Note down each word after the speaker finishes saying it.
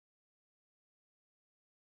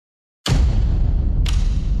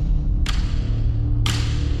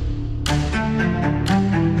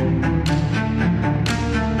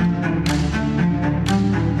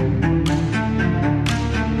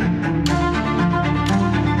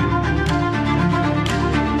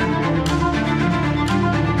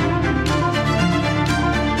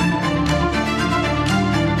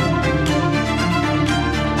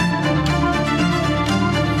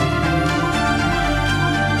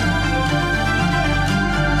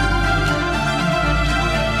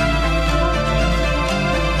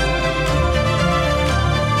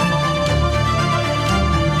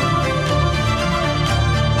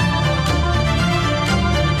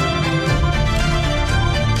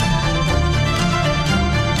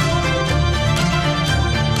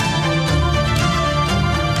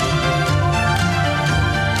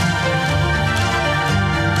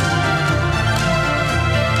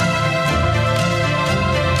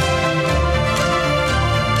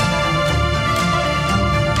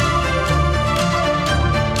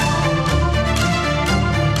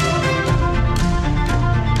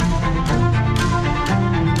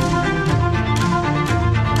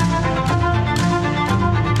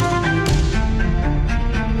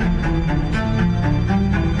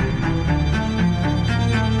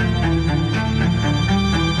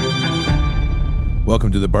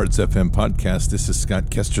the Bards FM podcast. This is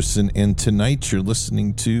Scott Kesterson, and tonight you're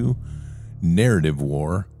listening to Narrative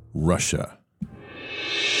War, Russia.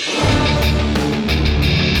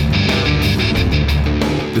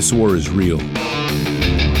 This war is real.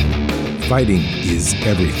 Fighting is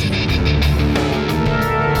everything.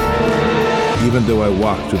 Even though I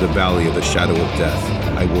walk through the valley of the shadow of death,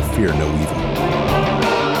 I will fear no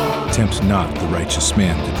evil. Tempt not the righteous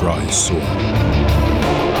man to draw his sword.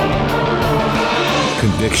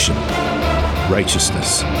 Conviction,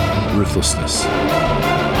 righteousness, ruthlessness.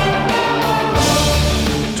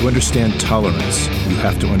 To understand tolerance, you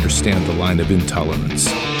have to understand the line of intolerance.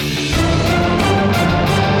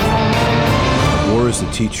 War is the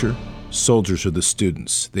teacher, soldiers are the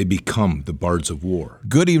students. They become the bards of war.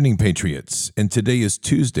 Good evening, Patriots. And today is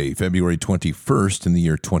Tuesday, February 21st in the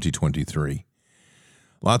year 2023.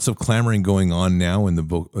 Lots of clamoring going on now in the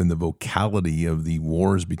vocality of the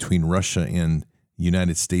wars between Russia and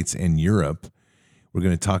United States and Europe. We're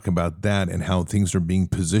going to talk about that and how things are being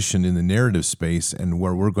positioned in the narrative space, and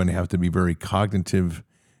where we're going to have to be very cognitive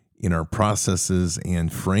in our processes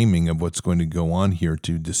and framing of what's going to go on here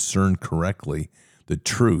to discern correctly the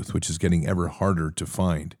truth, which is getting ever harder to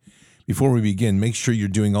find. Before we begin, make sure you're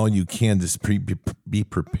doing all you can to be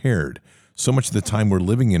prepared. So much of the time we're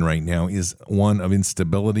living in right now is one of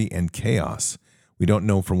instability and chaos. We don't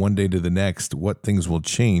know from one day to the next what things will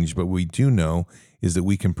change, but we do know is that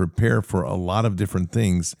we can prepare for a lot of different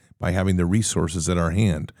things by having the resources at our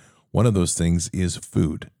hand. One of those things is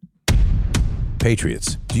food.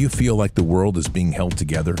 Patriots, do you feel like the world is being held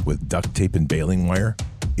together with duct tape and baling wire?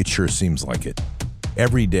 It sure seems like it.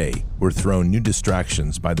 Every day, we're thrown new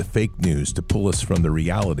distractions by the fake news to pull us from the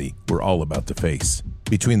reality we're all about to face.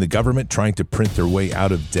 Between the government trying to print their way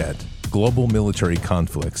out of debt, global military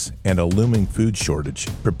conflicts, and a looming food shortage,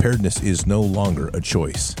 preparedness is no longer a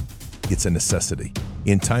choice. It's a necessity.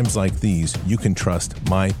 In times like these, you can trust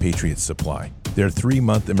My Patriot Supply. Their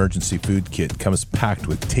 3-month emergency food kit comes packed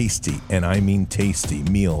with tasty, and I mean tasty,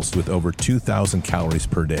 meals with over 2,000 calories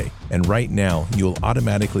per day. And right now, you'll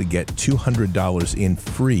automatically get $200 in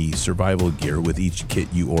free survival gear with each kit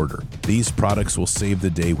you order. These products will save the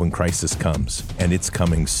day when crisis comes, and it's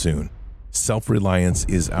coming soon. Self-reliance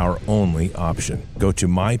is our only option. Go to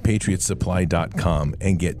mypatriotsupply.com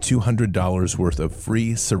and get $200 worth of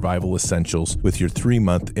free survival essentials with your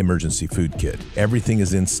 3-month emergency food kit. Everything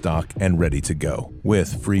is in stock and ready to go,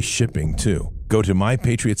 with free shipping too. Go to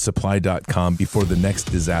mypatriotsupply.com before the next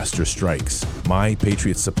disaster strikes.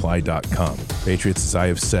 mypatriotsupply.com. Patriots, as I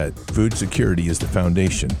have said, food security is the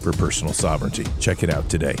foundation for personal sovereignty. Check it out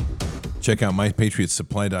today. Check out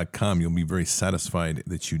mypatriotsupply.com. You'll be very satisfied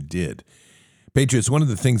that you did. Patriots, one of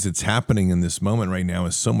the things that's happening in this moment right now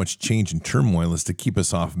is so much change and turmoil is to keep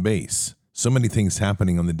us off base. So many things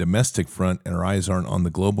happening on the domestic front, and our eyes aren't on the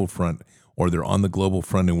global front, or they're on the global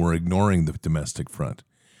front and we're ignoring the domestic front.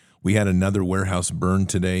 We had another warehouse burn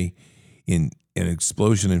today, in an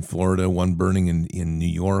explosion in Florida, one burning in New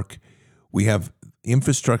York. We have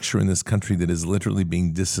infrastructure in this country that is literally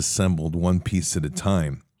being disassembled one piece at a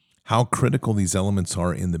time. How critical these elements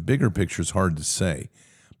are in the bigger picture is hard to say.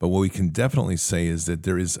 But what we can definitely say is that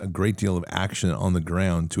there is a great deal of action on the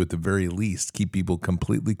ground to, at the very least, keep people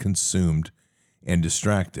completely consumed and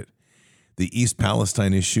distracted. The East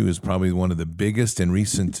Palestine issue is probably one of the biggest in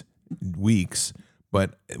recent weeks,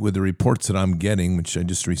 but with the reports that I'm getting, which I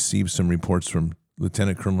just received some reports from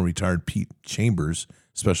Lieutenant Colonel retired Pete Chambers,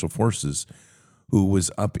 Special Forces, who was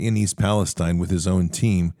up in East Palestine with his own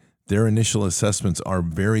team, their initial assessments are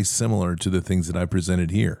very similar to the things that I presented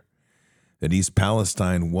here. That East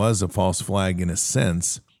Palestine was a false flag in a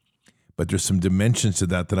sense, but there's some dimensions to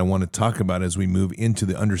that I want to talk about as we move into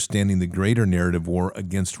the understanding the greater narrative war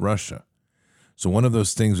against Russia. So one of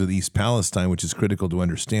those things with East Palestine, which is critical to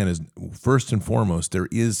understand, is first and foremost, there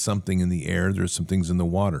is something in the air, there's some things in the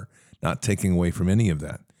water, not taking away from any of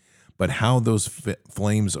that. But how those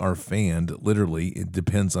flames are fanned, literally, it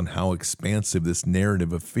depends on how expansive this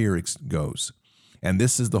narrative of fear goes. And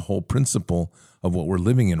this is the whole principle of what we're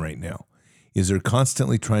living in right now, is they're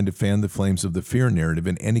constantly trying to fan the flames of the fear narrative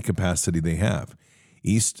in any capacity they have.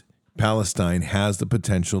 East Palestine has the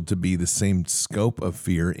potential to be the same scope of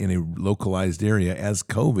fear in a localized area as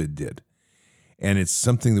COVID did. And it's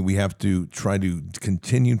something that we have to try to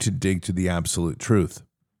continue to dig to the absolute truth.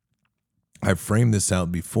 I've framed this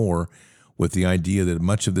out before with the idea that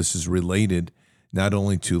much of this is related not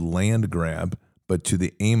only to land grab, but to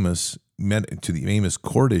the Amos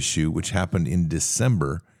court issue, which happened in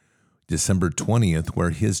December 20th, where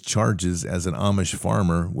his charges as an Amish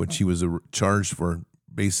farmer, which he was charged for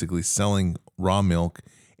basically selling raw milk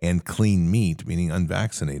and clean meat, meaning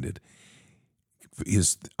unvaccinated,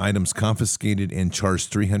 his items confiscated and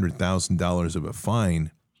charged $300,000 of a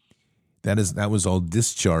fine. That was all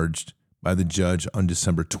discharged by the judge on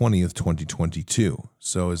December 20th, 2022.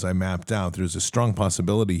 So as I mapped out, there's a strong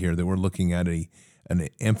possibility here that we're looking at an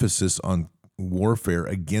emphasis on warfare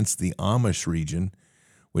against the Amish region,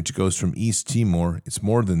 which goes from East Timor. It's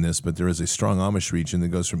more than this, but there is a strong Amish region that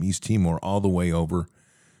goes from East Timor all the way over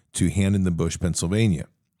to Hand-in-the-Bush, Pennsylvania.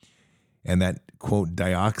 And that, quote,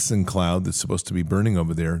 dioxin cloud that's supposed to be burning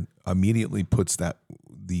over there immediately puts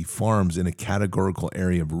the farms in a categorical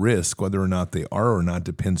area of risk. Whether or not they are or not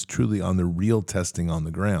depends truly on the real testing on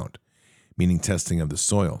the ground, meaning testing of the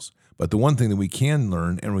soils. But the one thing that we can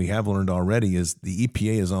learn, and we have learned already, is the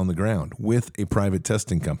EPA is on the ground with a private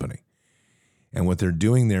testing company. And what they're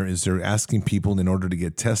doing there is they're asking people in order to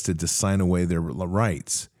get tested to sign away their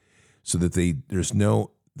rights so that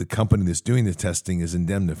the company that's doing the testing is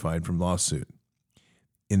indemnified from lawsuit.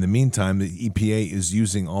 In the meantime, the EPA is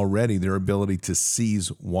using already their ability to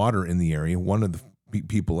seize water in the area. One of the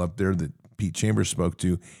people up there that Pete Chambers spoke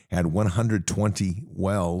to had 120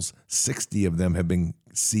 wells. 60 of them have been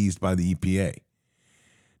seized by the EPA.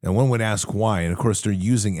 Now, one would ask why. And, of course, they're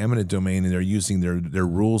using eminent domain, and they're using their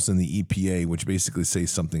rules in the EPA, which basically say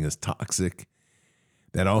something is toxic.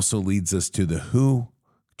 That also leads us to the WHO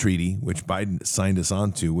treaty, which Biden signed us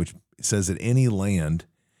onto, which says that any land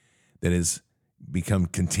that has become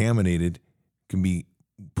contaminated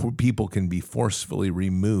people can be forcefully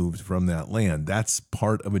removed from that land. That's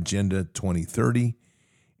part of Agenda 2030,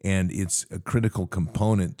 and it's a critical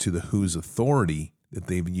component to the WHO's authority that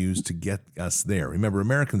they've used to get us there. Remember,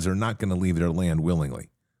 Americans are not going to leave their land willingly.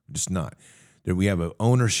 Just not. We have an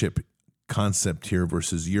ownership concept here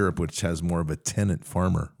versus Europe, which has more of a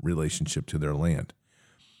tenant-farmer relationship to their land.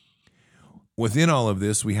 Within all of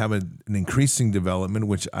this, we have an increasing development,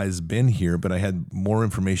 which has been here, but I had more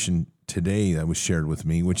information today that was shared with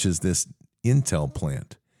me, which is this Intel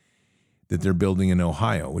plant that they're building in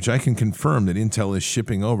Ohio, which I can confirm that Intel is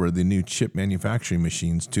shipping over the new chip manufacturing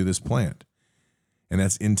machines to this plant. And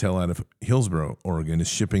that's Intel out of Hillsboro, Oregon, is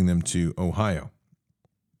shipping them to Ohio.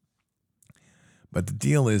 But the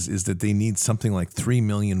deal is that they need something like 3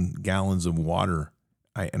 million gallons of water.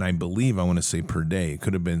 I believe I want to say per day. It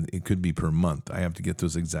could be per month. I have to get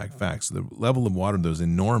those exact facts. So the level of water, though, is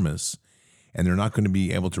enormous, and they're not going to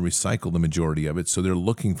be able to recycle the majority of it, so they're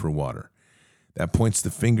looking for water. That points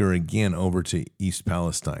the finger again over to East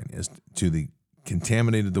Palestine, as to the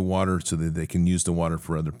contaminated the water so that they can use the water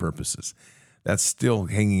for other purposes. That's still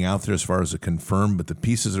hanging out there as far as a confirmed, but the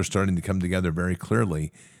pieces are starting to come together very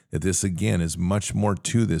clearly that this, again, is much more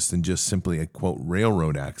to this than just simply a, quote,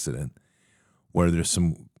 railroad accident where there's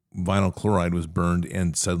some vinyl chloride was burned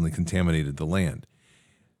and suddenly contaminated the land.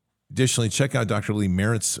 Additionally, check out Dr. Lee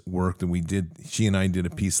Merritt's work that we did. She and I did a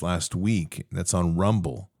piece last week that's on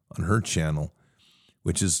Rumble on her channel,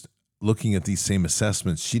 which is looking at these same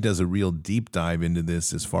assessments. She does a real deep dive into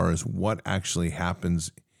this as far as what actually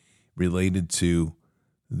happens related to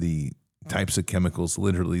the types of chemicals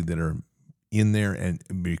literally that are in there and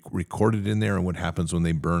recorded in there, and what happens when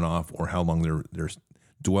they burn off, or how long their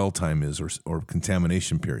dwell time is, or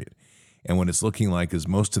contamination period. And what it's looking like is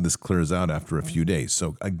most of this clears out after a few days.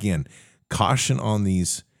 So again, caution on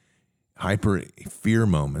these hyper fear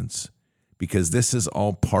moments, because this is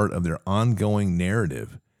all part of their ongoing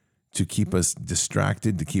narrative to keep us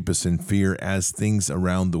distracted, to keep us in fear as things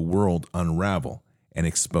around the world unravel and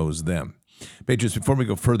expose them. Patriots, before we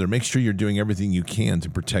go further, make sure you're doing everything you can to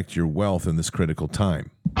protect your wealth in this critical time.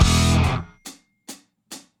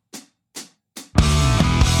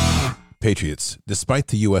 Patriots, despite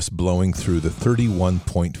the U.S. blowing through the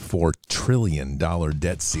 $31.4 trillion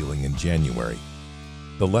debt ceiling in January,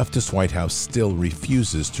 the leftist White House still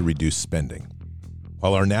refuses to reduce spending.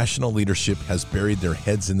 While our national leadership has buried their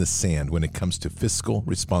heads in the sand when it comes to fiscal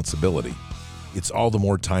responsibility, it's all the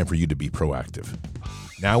more time for you to be proactive.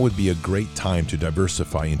 Now would be a great time to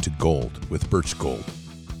diversify into gold with Birch Gold.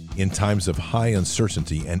 In times of high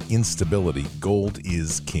uncertainty and instability, gold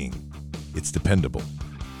is king. It's dependable.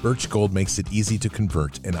 Birch Gold makes it easy to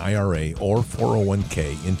convert an IRA or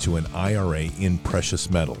 401k into an IRA in precious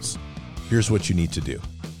metals. Here's what you need to do.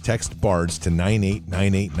 Text BARDS to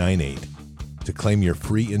 989898 to claim your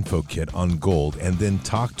free info kit on gold, and then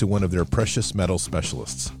talk to one of their precious metal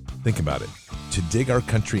specialists. Think about it. To dig our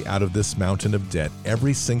country out of this mountain of debt,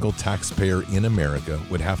 every single taxpayer in America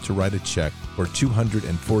would have to write a check for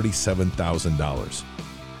 $247,000.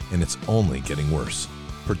 And it's only getting worse.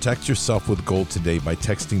 Protect yourself with gold today by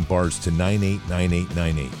texting BARDS to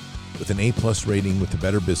 989898. With an A+ rating with the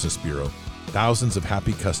Better Business Bureau, thousands of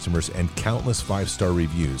happy customers, and countless 5-star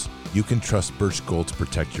reviews, you can trust Birch Gold to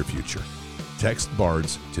protect your future. Text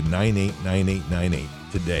BARDS to 989898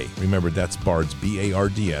 today. Remember, that's BARDS,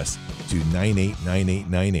 B-A-R-D-S, to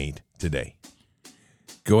 989898 today.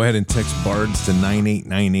 Go ahead and text BARDS to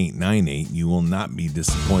 989898. You will not be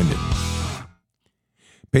disappointed.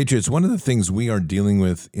 Patriots, one of the things we are dealing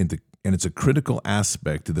with, and it's a critical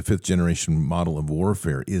aspect of the fifth generation model of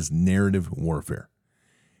warfare, is narrative warfare.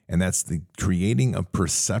 And that's the creating of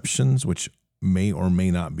perceptions which may or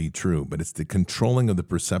may not be true, but it's the controlling of the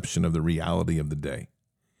perception of the reality of the day.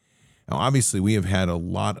 Now, obviously, we have had a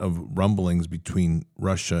lot of rumblings between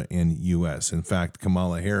Russia and U.S. In fact,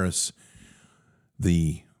 Kamala Harris,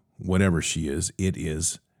 the whatever she is,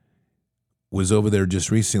 was over there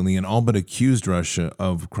just recently and all but accused Russia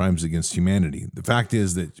of crimes against humanity. The fact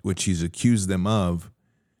is that what she's accused them of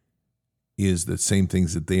is the same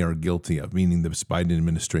things that they are guilty of, meaning the Biden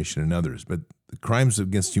administration and others. But the crimes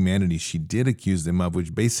against humanity she did accuse them of,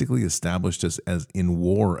 which basically established us as in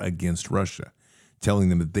war against Russia, telling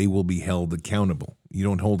them that they will be held accountable. You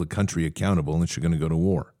don't hold a country accountable unless you're going to go to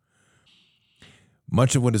war.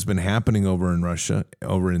 Much of what has been happening over in Russia,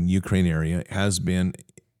 over in the Ukraine area, has been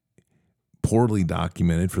poorly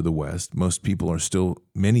documented for the West. Many people are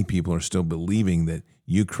still believing that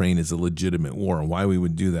Ukraine is a legitimate war. And why we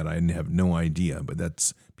would do that, I have no idea, but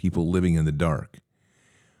that's people living in the dark.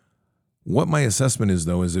 What my assessment is,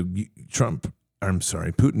 though, is that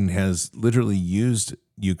Putin has literally used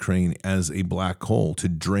Ukraine as a black hole to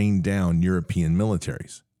drain down European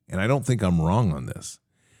militaries. And I don't think I'm wrong on this,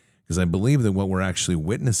 because I believe that what we're actually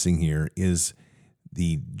witnessing here is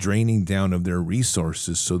the draining down of their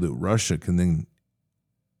resources so that Russia can then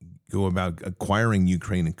go about acquiring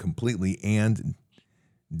Ukraine completely and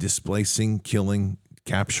displacing, killing,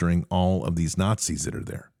 capturing all of these Nazis that are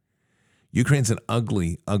there. Ukraine's an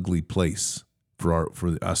ugly, ugly place for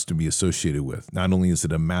us to be associated with. Not only is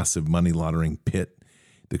it a massive money laundering pit,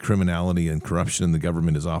 the criminality and corruption in the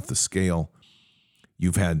government is off the scale.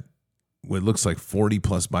 You've had what looks like 40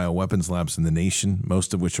 plus bioweapons labs in the nation,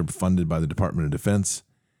 most of which are funded by the Department of Defense.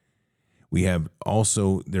 We have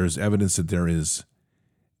also, there's evidence that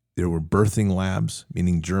there were birthing labs,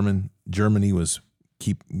 meaning a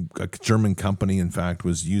German company, in fact,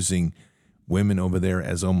 was using women over there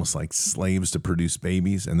as almost like slaves to produce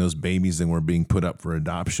babies. And those babies then were being put up for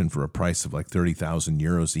adoption for a price of like 30,000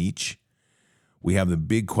 euros each. We have the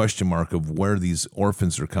big question mark of where these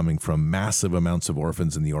orphans are coming from, massive amounts of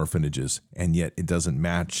orphans in the orphanages, and yet it doesn't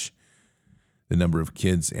match the number of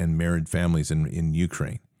kids and married families in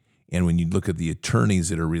Ukraine. And when you look at the attorneys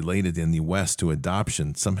that are related in the West to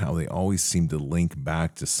adoption, somehow they always seem to link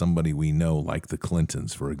back to somebody we know, like the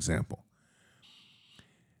Clintons, for example.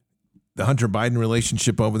 The Hunter-Biden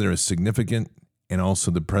relationship over there is significant, and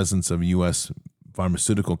also the presence of U.S.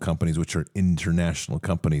 pharmaceutical companies, which are international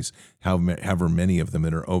companies, however many of them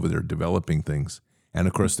that are over there developing things. And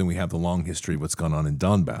of course, then we have the long history of what's gone on in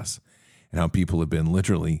Donbass and how people have been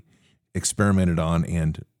literally experimented on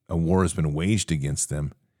and a war has been waged against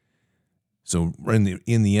them. So in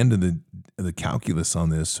the end of the calculus on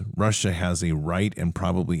this, Russia has a right and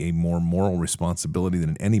probably a more moral responsibility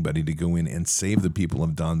than anybody to go in and save the people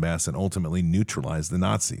of Donbass and ultimately neutralize the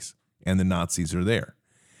Nazis. And the Nazis are there.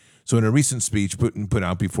 So in a recent speech, Putin put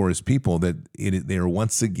out before his people that they are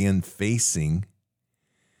once again facing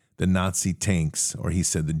the Nazi tanks, or he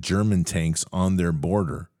said the German tanks on their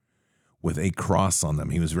border with a cross on them.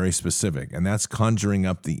 He was very specific, and that's conjuring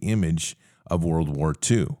up the image of World War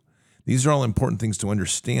II. These are all important things to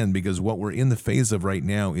understand, because what we're in the phase of right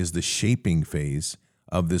now is the shaping phase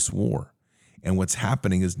of this war. And what's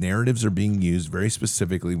happening is narratives are being used very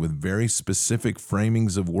specifically with very specific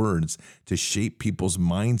framings of words to shape people's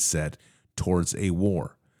mindset towards a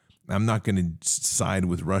war. I'm not going to side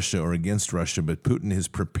with Russia or against Russia, but Putin is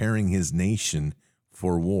preparing his nation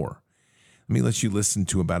for war. Let me let you listen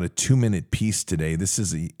to about a 2-minute piece today.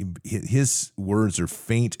 His words are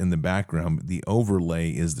faint in the background. The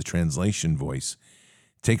overlay is the translation voice.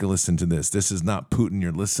 Take a listen to this. This is not Putin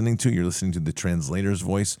you're listening to. You're listening to the translator's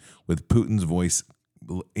voice with Putin's voice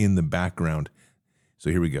in the background. So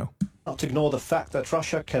here we go. Not ignore the fact that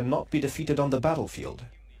Russia cannot be defeated on the battlefield.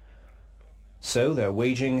 So they're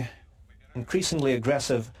waging increasingly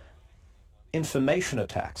aggressive information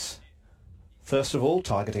attacks. First of all,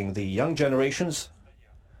 targeting the young generations,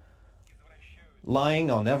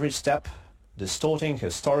 lying on every step, distorting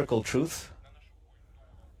historical truth,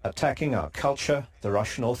 attacking our culture, the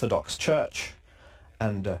Russian Orthodox Church,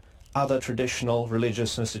 and other traditional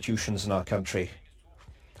religious institutions in our country.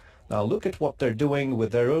 Now look at what they're doing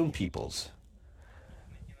with their own peoples.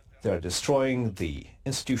 They're destroying the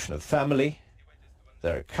institution of family,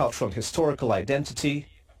 their cultural and historical identity,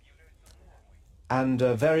 and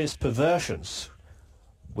various perversions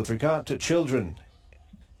with regard to children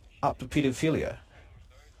up to pedophilia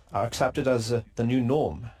are accepted as the new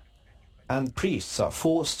norm, and priests are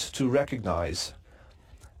forced to recognize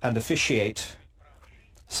and officiate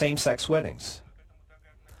same-sex weddings.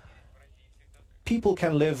 People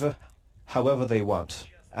can live however they want,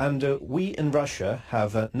 and we in Russia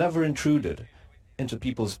have never intruded into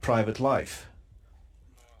people's private life,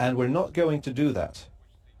 and we're not going to do that.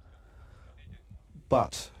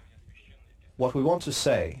 But what we want to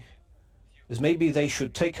say is maybe they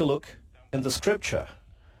should take a look in the scripture,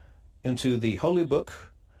 into the holy book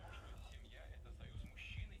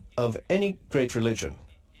of any great religion.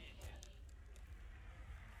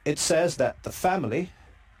 It says that the family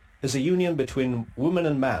is a union between woman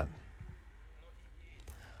and man.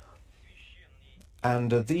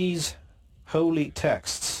 And these holy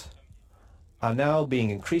texts are now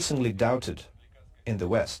being increasingly doubted in the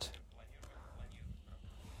West.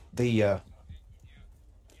 The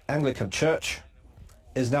Anglican Church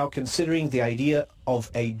is now considering the idea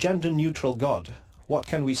of a gender-neutral God. What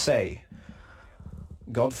can we say?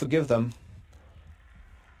 God forgive them.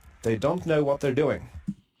 They don't know what they're doing.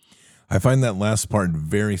 I find that last part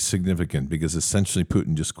very significant because essentially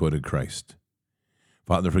Putin just quoted Christ.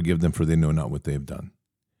 Father, forgive them, for they know not what they have done.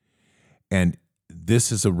 And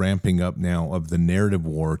this is a ramping up now of the narrative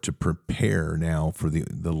war to prepare now for the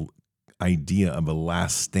idea of a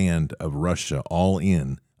last stand of Russia all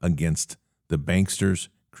in against the banksters,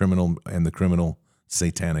 the criminal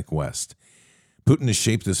satanic West. Putin has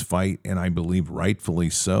shaped this fight, and I believe rightfully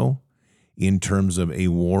so, in terms of a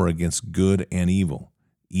war against good and evil.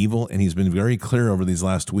 And he's been very clear over these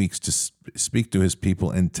last weeks to speak to his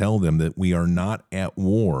people and tell them that we are not at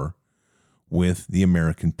war with the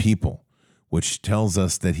American people, which tells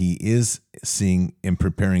us that he is seeing and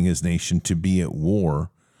preparing his nation to be at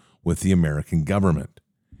war with the American government.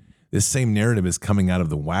 This same narrative is coming out of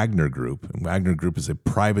the Wagner Group. And Wagner Group is a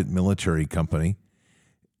private military company,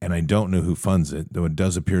 and I don't know who funds it, though it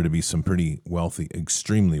does appear to be some pretty wealthy,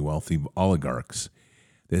 extremely wealthy oligarchs.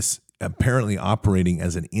 This apparently operating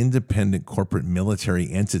as an independent corporate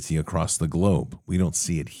military entity across the globe. We don't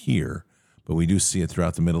see it here, but we do see it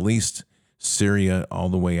throughout the Middle East, Syria, all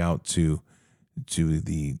the way out to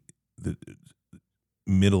the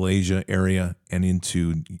Middle Asia area and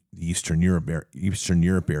into the Eastern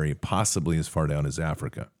Europe area, possibly as far down as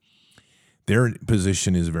Africa. Their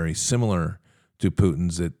position is very similar to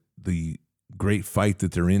Putin's, that the great fight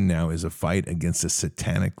that they're in now is a fight against a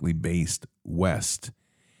satanically based West.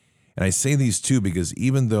 And I say these two because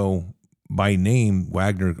even though by name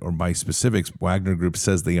Wagner, or by specifics, Wagner Group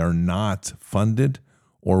says they are not funded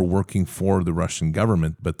or working for the Russian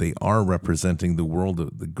government, but they are representing the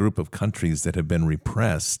world, the group of countries that have been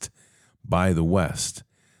repressed by the West.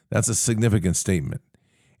 That's a significant statement.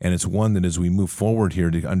 And it's one that as we move forward here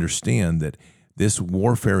to understand that this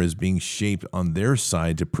warfare is being shaped on their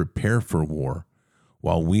side to prepare for war,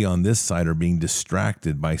 while we on this side are being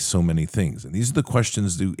distracted by so many things. And these are the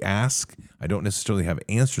questions to ask. I don't necessarily have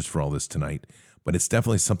answers for all this tonight, but it's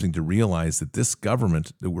definitely something to realize that this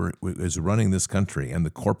government that is running this country and the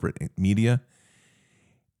corporate media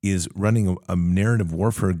is running a narrative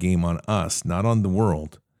warfare game on us, not on the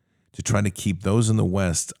world, to try to keep those in the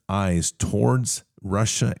West eyes towards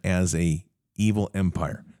Russia as a evil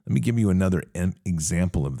empire. Let me give you another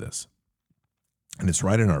example of this. And it's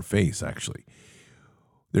right in our face, actually.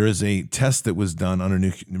 There is a test that was done on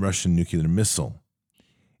a Russian nuclear missile.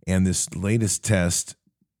 And this latest test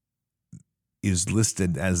is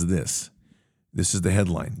listed as this. This is the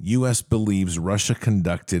headline. U.S. believes Russia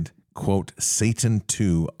conducted, quote, Satan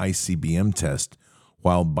II ICBM test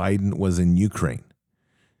while Biden was in Ukraine.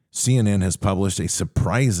 CNN has published a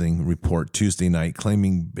surprising report Tuesday night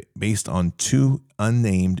claiming, based on two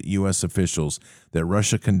unnamed U.S. officials, that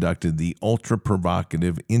Russia conducted the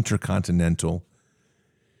ultra-provocative intercontinental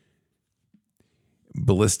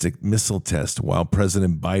ballistic missile test while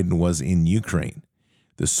President Biden was in Ukraine.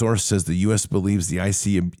 The source says the U.S. believes the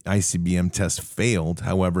ICBM test failed.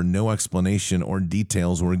 However, no explanation or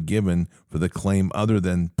details were given for the claim other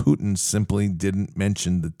than Putin simply didn't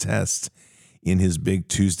mention the test in his big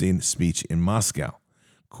Tuesday speech in Moscow.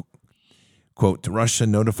 Quote, Russia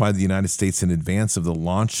notified the United States in advance of the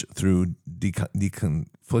launch through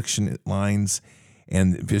deconfliction lines,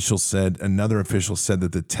 and another official said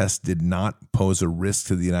that the test did not pose a risk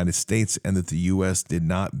to the United States and that the U.S. did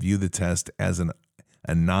not view the test as an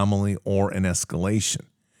anomaly or an escalation.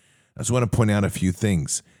 I just want to point out a few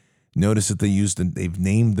things. Notice that they've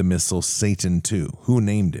named the missile Satan II. Who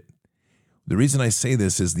named it? The reason I say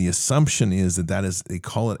this is the assumption is that they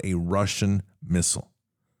call it a Russian missile.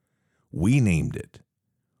 We named it.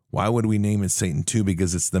 Why would we name it Satan II?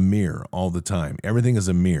 Because it's the mirror all the time. Everything is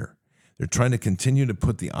a mirror. They're trying to continue to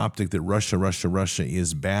put the optic that Russia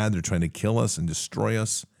is bad. They're trying to kill us and destroy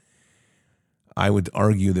us. I would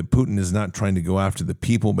argue that Putin is not trying to go after the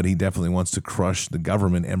people, but he definitely wants to crush the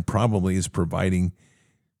government and probably is providing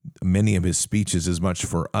many of his speeches as much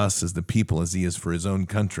for us as the people as he is for his own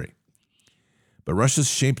country. But Russia's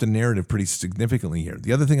shaped the narrative pretty significantly here.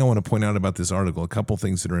 The other thing I want to point out about this article, a couple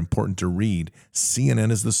things that are important to read. CNN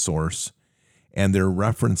is the source, and they're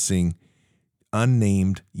referencing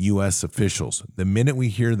unnamed U.S. officials. The minute we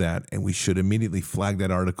hear that, and we should immediately flag that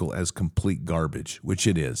article as complete garbage, which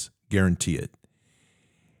it is, guarantee it.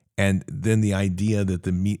 And then the idea that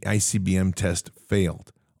the ICBM test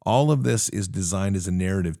failed. All of this is designed as a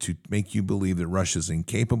narrative to make you believe that Russia's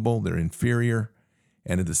incapable, they're inferior,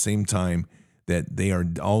 and at the same time that they are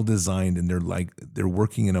all designed and they're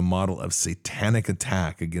working in a model of satanic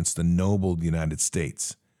attack against the noble United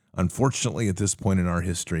States. Unfortunately, at this point in our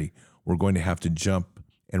history, we're going to have to jump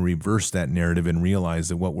and reverse that narrative and realize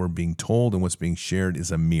that what we're being told and what's being shared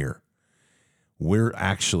is a mirror. We're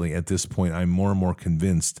actually, at this point, I'm more and more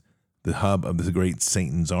convinced, the hub of the great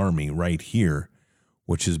Satan's army right here,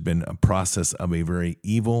 which has been a process of a very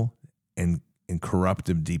evil and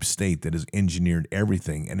corruptive deep state that has engineered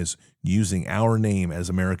everything and is using our name as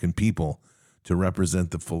American people to represent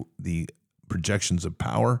the projections of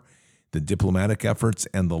power, the diplomatic efforts,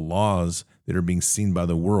 and the laws that are being seen by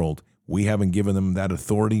the world. We haven't given them that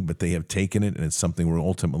authority, but they have taken it, and it's something we're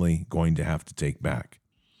ultimately going to have to take back.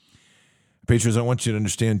 Patriots, I want you to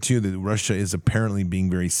understand, too, that Russia is apparently being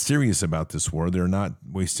very serious about this war. They're not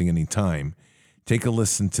wasting any time. Take a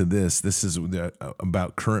listen to this. This is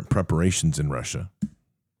about current preparations in Russia.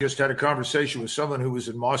 Just had a conversation with someone who was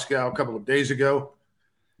in Moscow a couple of days ago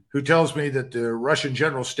who tells me that the Russian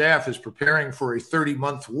General Staff is preparing for a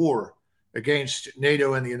 30-month war against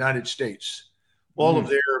NATO and the United States. All of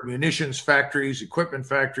their munitions factories, equipment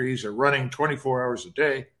factories are running 24 hours a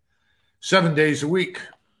day, 7 days a week.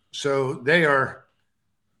 So they are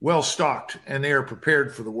well stocked and they are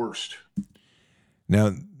prepared for the worst.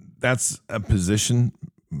 Now, that's a position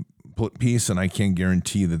piece, and I can't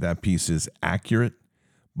guarantee that piece is accurate,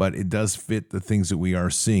 but it does fit the things that we are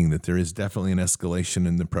seeing, that there is definitely an escalation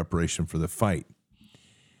in the preparation for the fight.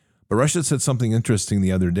 But Russia said something interesting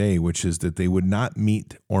the other day, which is that they would not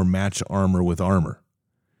meet or match armor with armor.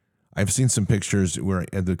 I've seen some pictures where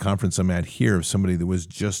at the conference I'm at here of somebody that was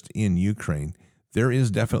just in Ukraine. There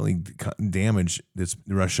is definitely damage that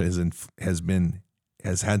Russia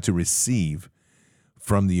has had to receive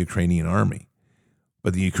from the Ukrainian army.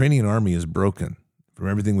 But the Ukrainian army is broken. From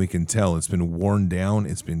everything we can tell, it's been worn down.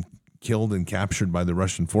 It's been killed and captured by the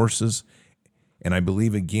Russian forces. And I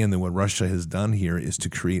believe, again, that what Russia has done here is to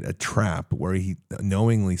create a trap where he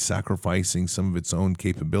knowingly sacrificing some of its own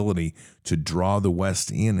capability to draw the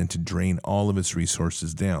West in and to drain all of its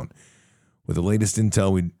resources down. With the latest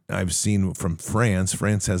intel I've seen from France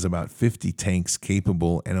has about 50 tanks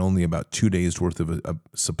capable and only about 2 days' worth of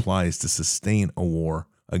supplies to sustain a war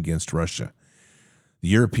against Russia. The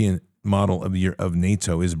European model of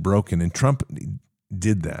NATO is broken, and Trump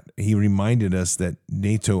did that. He reminded us that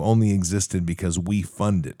NATO only existed because we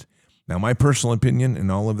fund it. Now, my personal opinion in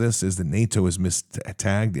all of this is that NATO is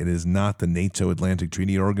mistagged. It is not the NATO Atlantic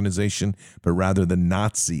Treaty Organization, but rather the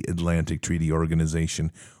Nazi Atlantic Treaty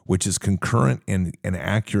Organization, which is concurrent and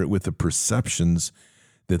accurate with the perceptions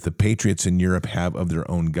that the patriots in Europe have of their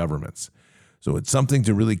own governments. So it's something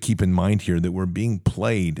to really keep in mind here, that we're being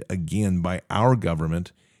played again by our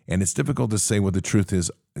government, and it's difficult to say what the truth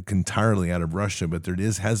is entirely out of Russia, but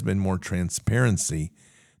has been more transparency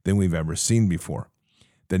than we've ever seen before.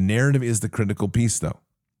 The narrative is the critical piece, though.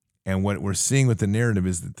 And what we're seeing with the narrative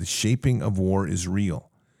is that the shaping of war is real.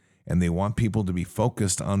 And they want people to be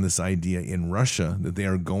focused on this idea in Russia that they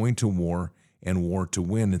are going to war and war to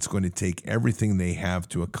win. It's going to take everything they have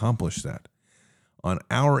to accomplish that. On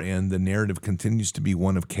our end, the narrative continues to be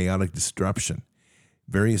one of chaotic disruption.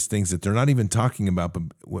 Various things that they're not even talking about,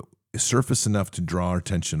 but surface enough to draw our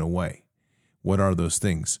attention away. What are those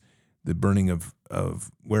things? The burning of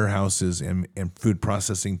warehouses and food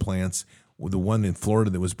processing plants. The one in Florida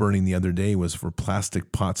that was burning the other day was for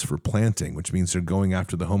plastic pots for planting, which means they're going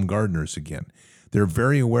after the home gardeners again. They're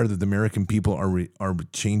very aware that the American people are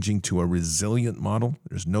changing to a resilient model.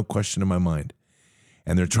 There's no question in my mind.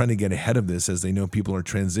 And they're trying to get ahead of this as they know people are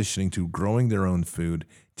transitioning to growing their own food,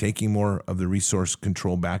 taking more of the resource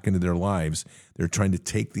control back into their lives. They're trying to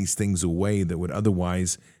take these things away that would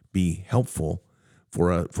otherwise be helpful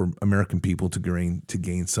for American people to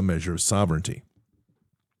gain some measure of sovereignty.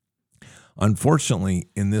 Unfortunately,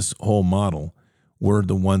 in this whole model, we're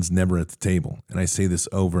the ones never at the table. And I say this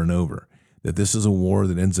over and over, that this is a war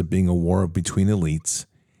that ends up being a war between elites,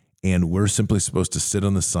 and we're simply supposed to sit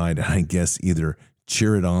on the side and I guess either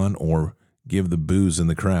cheer it on or give the boos in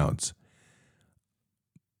the crowds.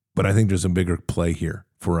 But I think there's a bigger play here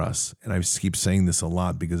for us. And I keep saying this a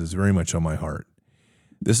lot because it's very much on my heart.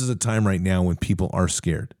 This is a time right now when people are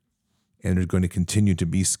scared, and they're going to continue to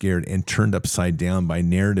be scared and turned upside down by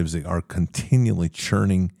narratives that are continually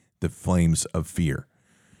churning the flames of fear.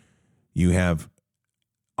 You have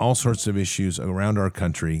all sorts of issues around our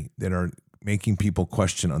country that are making people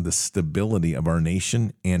question on the stability of our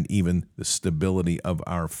nation and even the stability of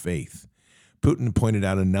our faith. Putin pointed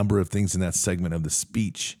out a number of things in that segment of the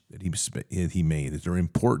speech that he made that are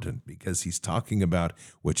important because he's talking about,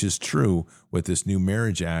 which is true with this new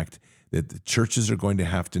marriage act, that the churches are going to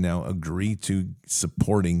have to now agree to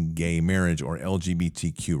supporting gay marriage or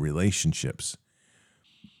LGBTQ relationships.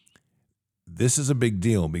 This is a big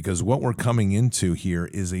deal because what we're coming into here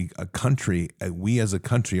is a country, we as a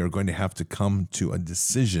country are going to have to come to a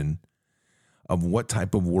decision of what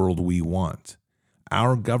type of world we want.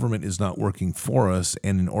 Our government is not working for us,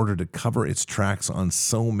 and in order to cover its tracks on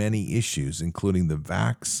so many issues, including the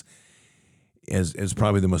vax, as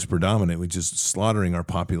probably the most predominant, which is slaughtering our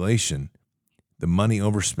population, the money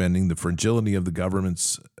overspending, the fragility of the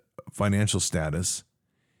government's financial status,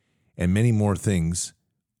 and many more things,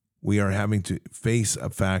 we are having to face a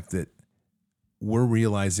fact that we're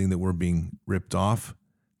realizing that we're being ripped off.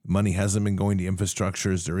 Money hasn't been going to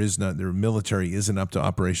infrastructures. Their military isn't up to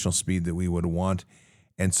operational speed that we would want.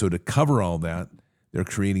 And so to cover all that, they're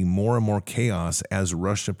creating more and more chaos as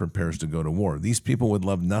Russia prepares to go to war. These people would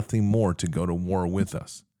love nothing more to go to war with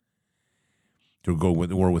us, to go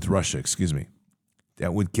to war with Russia, excuse me.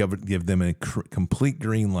 That would give them a complete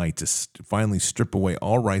green light to finally strip away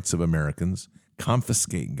all rights of Americans,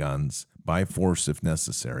 confiscate guns by force if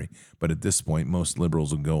necessary. But at this point, most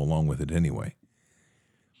liberals will go along with it anyway.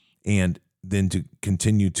 And then to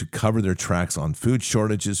continue to cover their tracks on food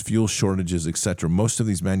shortages, fuel shortages, etc. Most of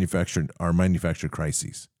these are manufactured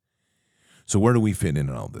crises. So where do we fit in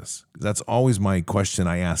all this? That's always my question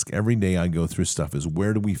I ask every day I go through stuff is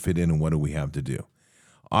where do we fit in and what do we have to do?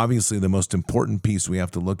 Obviously, the most important piece we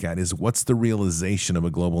have to look at is what's the realization of a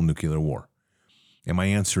global nuclear war? And my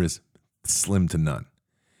answer is slim to none.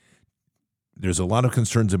 There's a lot of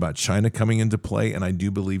concerns about China coming into play, and I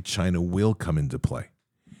do believe China will come into play.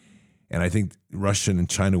 And I think Russia and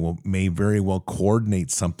China may very well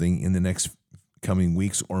coordinate something in the next coming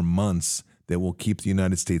weeks or months that will keep the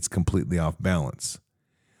United States completely off balance.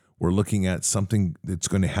 We're looking at something that's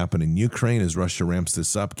going to happen in Ukraine as Russia ramps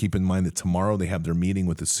this up. Keep in mind that tomorrow they have their meeting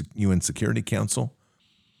with the UN Security Council,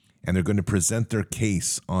 and they're going to present their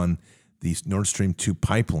case on the Nord Stream 2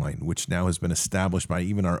 pipeline, which now has been established by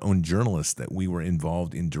even our own journalists that we were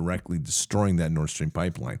involved in directly destroying that Nord Stream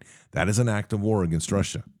pipeline. That is an act of war against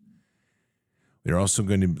Russia. They're also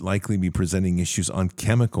going to likely be presenting issues on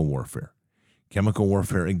chemical warfare. Chemical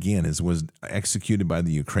warfare, again, was executed by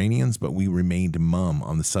the Ukrainians, but we remained mum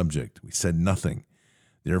on the subject. We said nothing.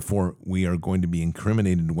 Therefore, we are going to be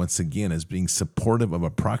incriminated once again as being supportive of a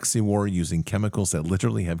proxy war using chemicals that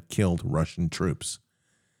literally have killed Russian troops.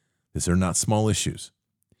 These are not small issues.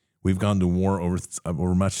 We've gone to war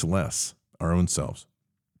over much less, our own selves.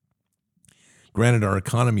 Granted, our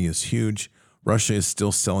economy is huge. Russia is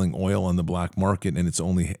still selling oil on the black market,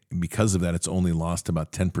 and because of that, it's only lost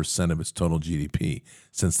about 10% of its total GDP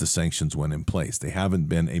since the sanctions went in place. They haven't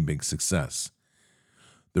been a big success.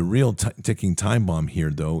 The real ticking time bomb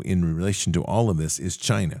here, though, in relation to all of this is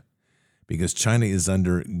China, because China is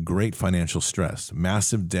under great financial stress,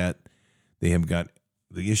 massive debt. They have got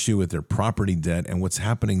the issue with their property debt, and what's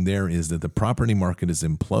happening there is that the property market is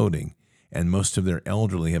imploding, and most of their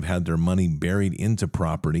elderly have had their money buried into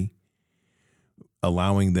property,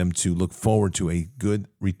 allowing them to look forward to a good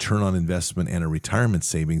return on investment and a retirement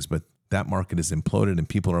savings, but that market is imploded and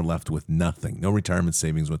people are left with nothing, no retirement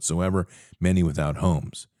savings whatsoever, many without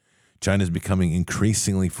homes. China is becoming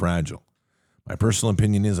increasingly fragile. My personal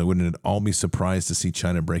opinion is I wouldn't at all be surprised to see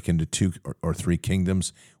China break into 2 or 3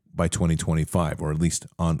 kingdoms by 2025, or at least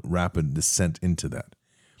on rapid descent into that.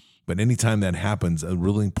 But anytime that happens, a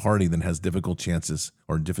ruling party then has difficult chances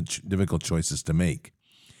or difficult choices to make.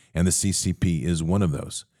 And the CCP is one of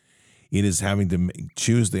those. It is having to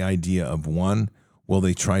choose the idea of one, will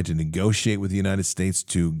they try to negotiate with the United States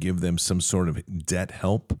to give them some sort of debt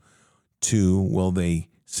help? 2, will they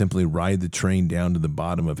simply ride the train down to the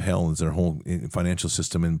bottom of hell as their whole financial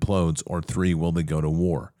system implodes? Or 3, will they go to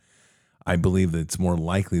war? I believe that it's more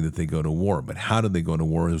likely that they go to war. But how do they go to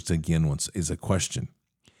war is, again, is a question.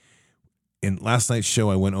 In last night's show,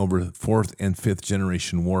 I went over fourth and fifth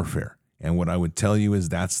generation warfare. And what I would tell you is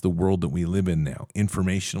that's the world that we live in now.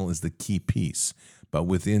 Informational is the key piece. But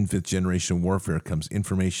within fifth generation warfare comes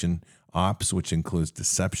information ops, which includes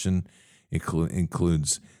deception,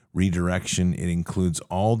 includes redirection. It includes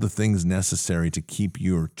all the things necessary to keep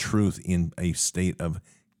your truth in a state of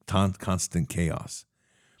constant chaos.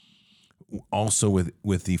 Also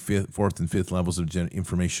with the fourth and fifth levels of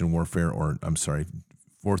information warfare,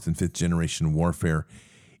 fourth and fifth generation warfare,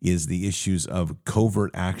 is the issues of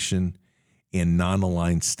covert action and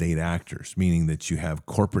non-aligned state actors, meaning that you have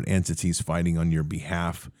corporate entities fighting on your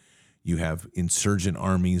behalf. You have insurgent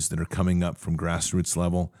armies that are coming up from grassroots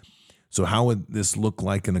level. So how would this look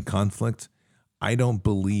like in a conflict? I don't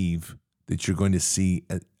believe that you're going to see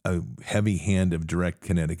a heavy hand of direct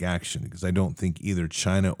kinetic action, because I don't think either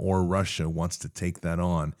China or Russia wants to take that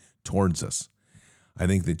on towards us. I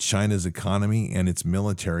think that China's economy and its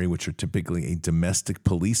military, which are typically a domestic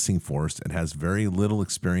policing force and has very little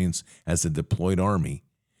experience as a deployed army.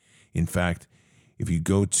 In fact, if you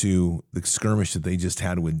go to the skirmish that they just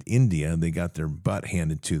had with India, they got their butt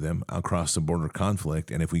handed to them across the border conflict.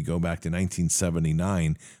 And if we go back to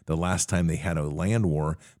 1979, the last time they had a land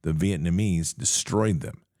war, the Vietnamese destroyed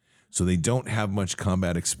them. So they don't have much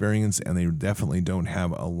combat experience, and they definitely don't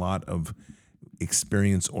have a lot of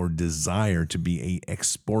experience or desire to be a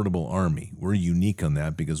exportable army. We're unique on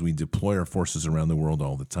that because we deploy our forces around the world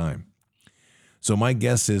all the time. So my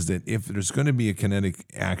guess is that if there's going to be a kinetic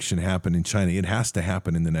action happen in China, it has to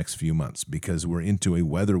happen in the next few months, because we're into a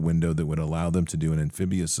weather window that would allow them to do an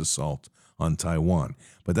amphibious assault on Taiwan.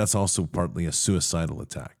 But that's also partly a suicidal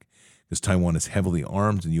attack, because Taiwan is heavily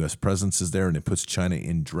armed and U.S. presence is there, and it puts China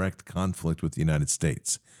in direct conflict with the United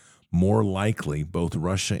States. More likely, both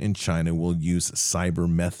Russia and China will use cyber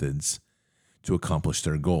methods to accomplish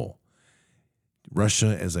their goal.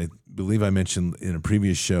 Russia, as I believe I mentioned in a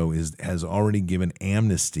previous show, has already given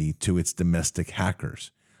amnesty to its domestic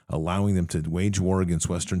hackers, allowing them to wage war against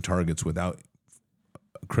Western targets without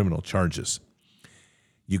criminal charges.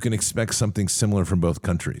 You can expect something similar from both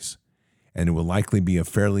countries, and it will likely be a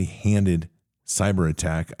fairly handed cyber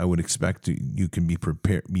attack. I would expect you can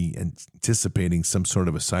be anticipating some sort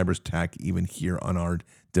of a cyber attack even here on our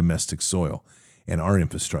domestic soil and our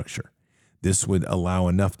infrastructure. This would allow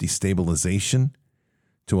enough destabilization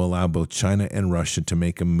to allow both China and Russia to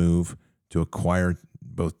make a move to acquire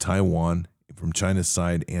both Taiwan from China's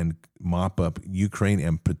side and mop up Ukraine,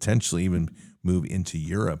 and potentially even move into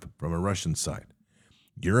Europe from a Russian side.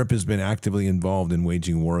 Europe has been actively involved in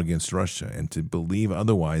waging war against Russia, and to believe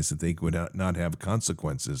otherwise, that they would not have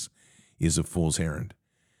consequences, is a fool's errand.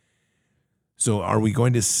 So are we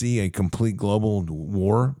going to see a complete global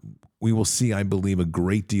war? We will see, I believe, a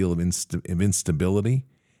great deal of instability,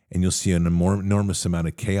 and you'll see an enormous amount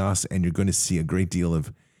of chaos, and you're going to see a great deal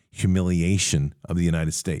of humiliation of the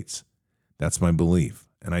United States. That's my belief.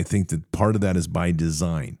 And I think that part of that is by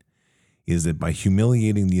design, is that by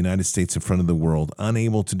humiliating the United States in front of the world,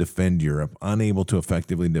 unable to defend Europe, unable to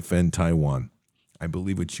effectively defend Taiwan, I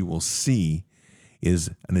believe what you will see is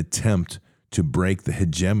an attempt to break the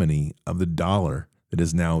hegemony of the dollar that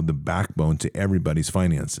is now the backbone to everybody's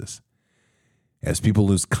finances. As people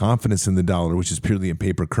lose confidence in the dollar, which is purely a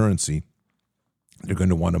paper currency, they're going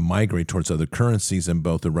to want to migrate towards other currencies, and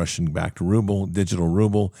both the Russian-backed ruble, digital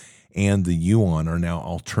ruble, and the yuan are now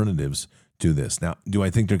alternatives to this. Now, do I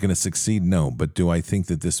think they're going to succeed? No. But do I think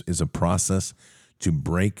that this is a process to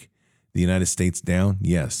break the United States down?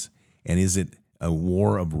 Yes. And is it a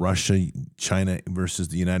war of Russia, China versus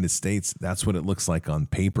the United States? That's what it looks like on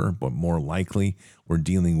paper, but more likely we're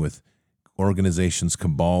dealing with organizations,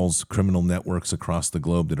 cabals, criminal networks across the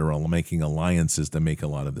globe that are all making alliances to make a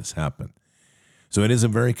lot of this happen. So it is a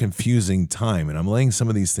very confusing time, and I'm laying some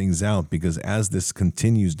of these things out because as this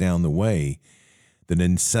continues down the way, the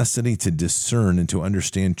necessity to discern and to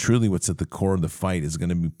understand truly what's at the core of the fight is going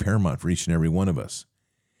to be paramount for each and every one of us.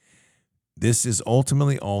 This is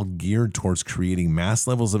ultimately all geared towards creating mass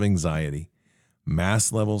levels of anxiety,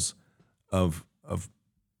 mass levels of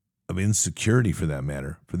insecurity, for that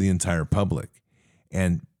matter, for the entire public.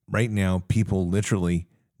 And right now, people literally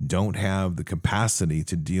don't have the capacity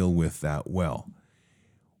to deal with that well.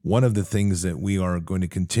 One of the things that we are going to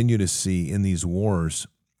continue to see in these wars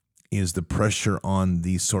is the pressure on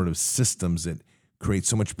these sort of systems that create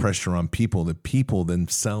so much pressure on people that people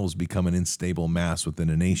themselves become an unstable mass within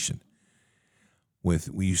a nation.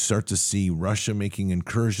 We start to see Russia making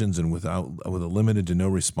incursions and with a limited to no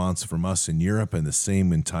response from us in Europe, and the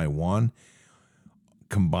same in Taiwan,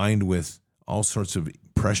 combined with all sorts of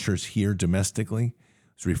pressures here domestically.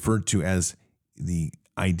 It's referred to as the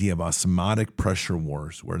idea of osmotic pressure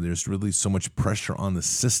wars, where there's really so much pressure on the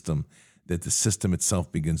system that the system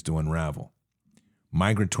itself begins to unravel.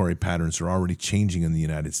 Migratory patterns are already changing in the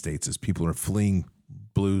United States as people are fleeing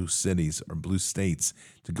blue cities or blue states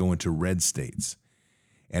to go into red states.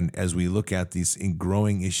 And as we look at these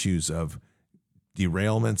growing issues of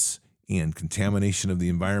derailments and contamination of the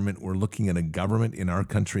environment, we're looking at a government in our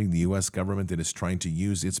country, the U.S. government, that is trying to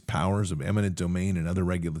use its powers of eminent domain and other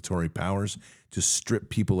regulatory powers to strip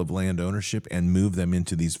people of land ownership and move them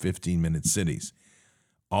into these 15-minute cities.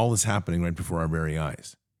 All is happening right before our very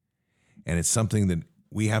eyes. And it's something that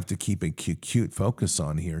we have to keep a acute focus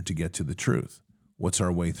on here to get to the truth. What's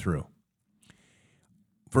our way through?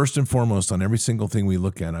 First and foremost, on every single thing we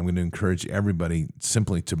look at, I'm going to encourage everybody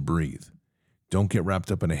simply to breathe. Don't get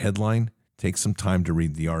wrapped up in a headline. Take some time to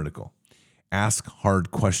read the article. Ask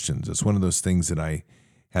hard questions. It's one of those things that I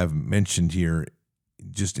have mentioned here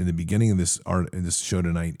just in the beginning of this show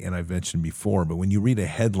tonight, and I've mentioned before, but when you read a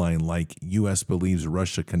headline like U.S. believes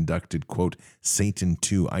Russia conducted, quote, Satan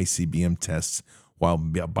II ICBM tests while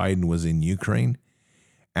Biden was in Ukraine,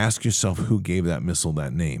 ask yourself who gave that missile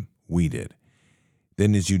that name. We did.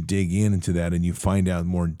 Then as you dig into that and you find out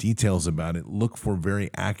more details about it, look for very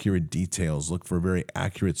accurate details. Look for very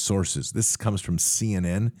accurate sources. This comes from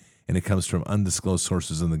CNN, and it comes from undisclosed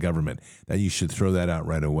sources in the government. That you should throw that out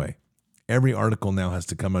right away. Every article now has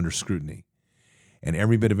to come under scrutiny. And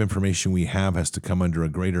every bit of information we have has to come under a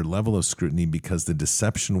greater level of scrutiny because the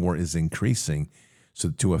deception war is increasing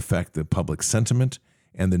to affect the public sentiment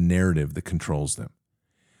and the narrative that controls them.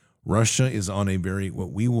 Russia is on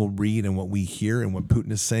what we will read and what we hear and what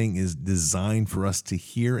Putin is saying is designed for us to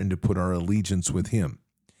hear and to put our allegiance with him.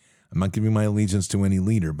 I'm not giving my allegiance to any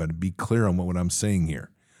leader, but be clear on what I'm saying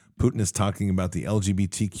here. Putin is talking about the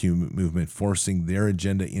LGBTQ movement forcing their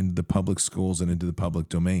agenda into the public schools and into the public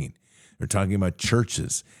domain. They're talking about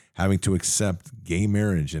churches having to accept gay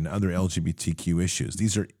marriage and other LGBTQ issues.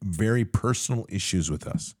 These are very personal issues with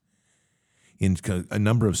us. In a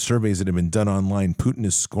number of surveys that have been done online, Putin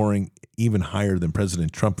is scoring even higher than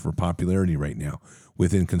President Trump for popularity right now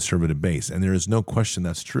within conservative base. And there is no question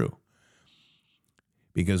that's true.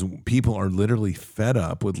 Because people are literally fed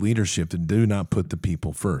up with leadership that do not put the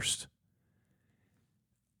people first.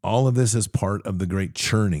 All of this is part of the great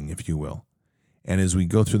churning, if you will. And as we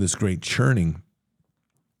go through this great churning,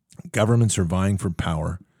 governments are vying for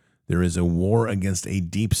power. There is a war against a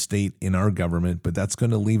deep state in our government, but that's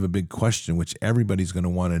going to leave a big question, which everybody's going to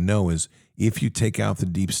want to know is, if you take out the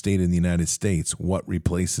deep state in the United States, what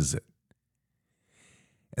replaces it?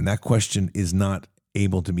 And that question is not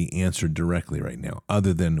able to be answered directly right now,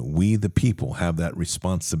 other than we, the people, have that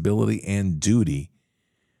responsibility and duty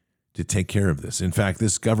to take care of this. In fact,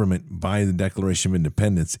 this government, by the Declaration of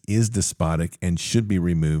Independence, is despotic and should be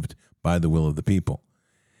removed by the will of the people.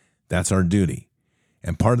 That's our duty.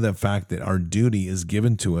 And part of that fact that our duty is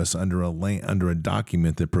given to us under a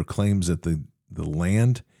document that proclaims that the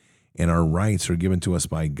land and our rights are given to us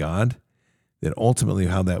by God, that ultimately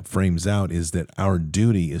how that frames out is that our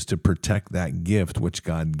duty is to protect that gift which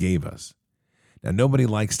God gave us. Now, nobody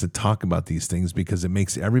likes to talk about these things because it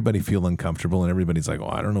makes everybody feel uncomfortable, and everybody's like, oh,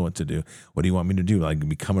 I don't know what to do. What do you want me to do? Like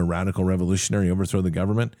become a radical revolutionary, overthrow the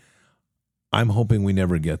government? I'm hoping we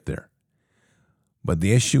never get there. But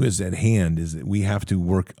the issue is at hand is that we have to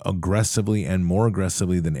work aggressively and more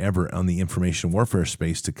aggressively than ever on the information warfare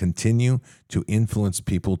space to continue to influence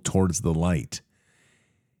people towards the light.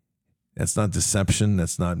 That's not deception.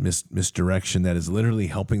 That's not misdirection. That is literally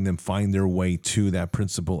helping them find their way to that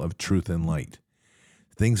principle of truth and light.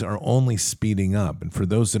 Things are only speeding up. And for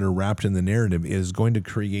those that are wrapped in the narrative, it is going to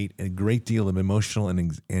create a great deal of emotional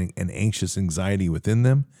and anxious anxiety within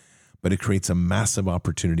them, but it creates a massive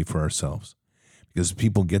opportunity for ourselves. Because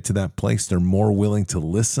people get to that place, they're more willing to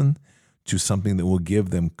listen to something that will give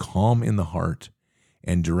them calm in the heart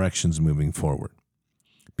and directions moving forward.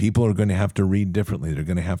 People are going to have to read differently. They're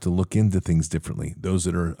going to have to look into things differently. Those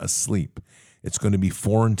that are asleep, it's going to be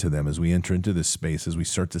foreign to them as we enter into this space, as we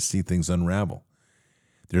start to see things unravel.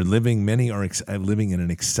 Many are living in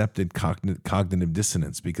an accepted cognitive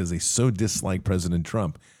dissonance because they so dislike President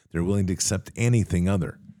Trump, they're willing to accept anything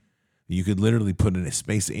other. You could literally put a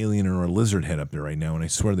space alien or a lizard head up there right now, and I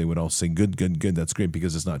swear they would all say, good, good, good, that's great,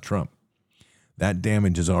 because it's not Trump. That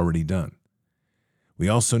damage is already done. We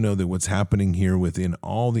also know that what's happening here within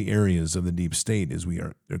all the areas of the deep state is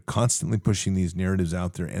they're constantly pushing these narratives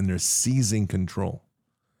out there, and they're seizing control.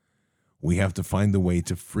 We have to find the way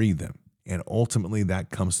to free them, and ultimately that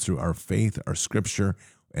comes through our faith, our scripture,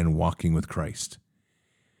 and walking with Christ.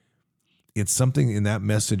 it's something in that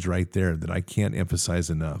message right there that I can't emphasize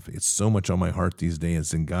enough. It's so much on my heart these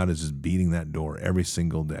days, and God is just beating that door every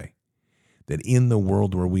single day. That in the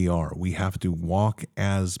world where we are, we have to walk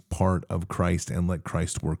as part of Christ and let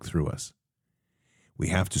Christ work through us. We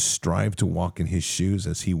have to strive to walk in his shoes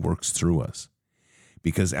as he works through us.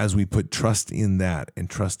 Because as we put trust in that and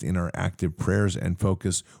trust in our active prayers and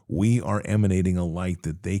focus, we are emanating a light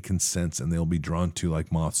that they can sense and they'll be drawn to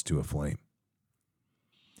like moths to a flame.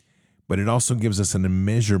 But it also gives us an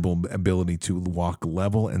immeasurable ability to walk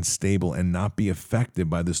level and stable and not be affected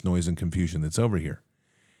by this noise and confusion that's over here.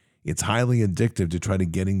 It's highly addictive to try to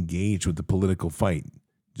get engaged with the political fight.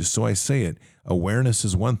 Just so I say it, awareness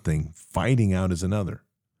is one thing, fighting out is another.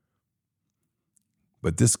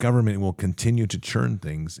 But this government will continue to churn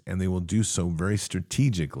things, and they will do so very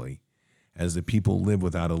strategically as the people live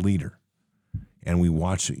without a leader. And we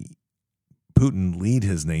watch Putin lead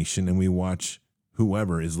his nation, and we watch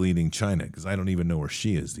whoever is leading China, because I don't even know where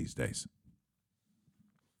she is these days.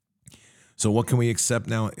 So what can we expect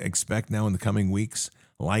now in the coming weeks?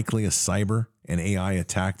 Likely a cyber and AI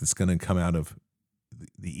attack that's going to come out of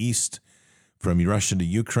the east from Russia to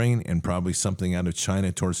Ukraine, and probably something out of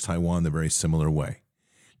China towards Taiwan the very similar way.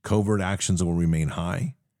 Covert actions will remain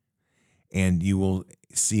high, and you will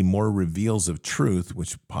see more reveals of truth,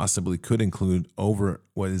 which possibly could include over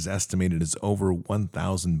what is estimated as over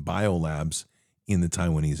 1,000 biolabs in the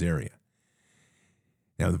Taiwanese area.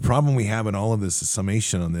 Now, the problem we have in all of this, a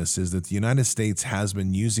summation on this, is that the United States has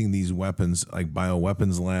been using these weapons like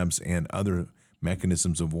bioweapons labs and other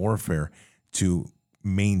mechanisms of warfare to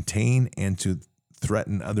maintain and to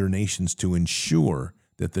threaten other nations to ensure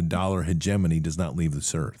that the dollar hegemony does not leave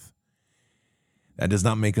this earth. That does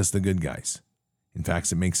not make us the good guys. In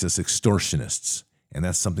fact, it makes us extortionists, and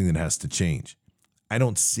that's something that has to change. I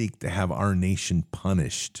don't seek to have our nation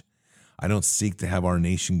punished. I don't seek to have our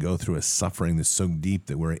nation go through a suffering that's so deep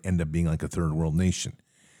that we end up being like a third world nation.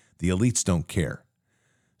 The elites don't care.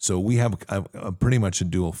 So we have a pretty much a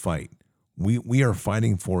dual fight. We are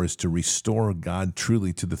fighting for is to restore God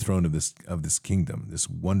truly to the throne of this kingdom, this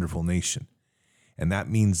wonderful nation. And that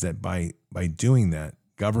means that by doing that,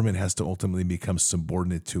 government has to ultimately become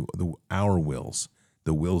subordinate to our wills,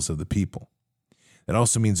 the wills of the people. That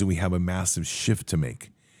also means that we have a massive shift to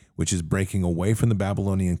make, which is breaking away from the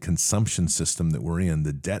Babylonian consumption system that we're in,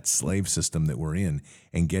 the debt slave system that we're in,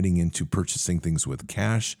 and getting into purchasing things with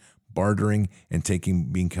cash, bartering, and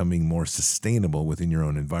becoming more sustainable within your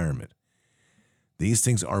own environment. These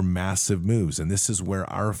things are massive moves, and this is where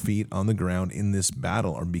our feet on the ground in this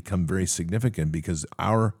battle are become very significant, because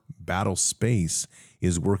our battle space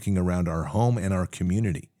is working around our home and our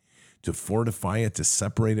community to fortify it, to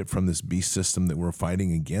separate it from this beast system that we're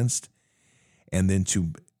fighting against, and then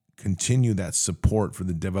to continue that support for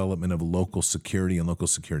the development of local security and local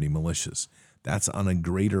security militias. That's on a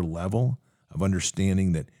greater level of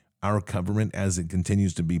understanding that our government, as it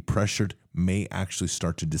continues to be pressured, may actually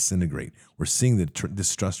start to disintegrate. We're seeing the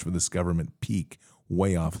distrust for this government peak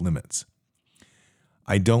way off limits.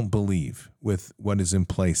 I don't believe with what is in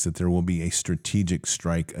place that there will be a strategic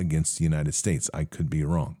strike against the United States. I could be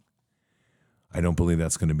wrong. I don't believe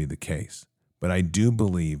that's going to be the case. But I do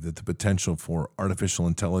believe that the potential for artificial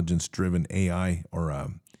intelligence-driven AI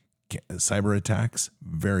or cyber attacks,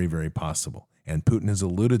 very, very possible. And Putin has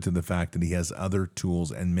alluded to the fact that he has other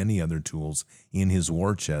tools and many other tools in his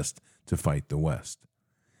war chest to fight the West.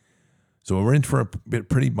 So we're in for a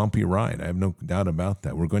pretty bumpy ride. I have no doubt about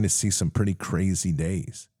that. We're going to see some pretty crazy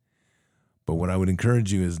days. But what I would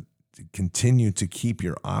encourage you is to continue to keep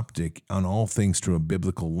your optic on all things through a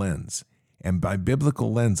biblical lens. And by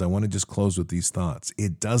biblical lens, I want to just close with these thoughts.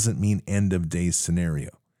 It doesn't mean end of days scenario.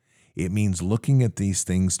 It means looking at these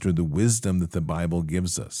things through the wisdom that the Bible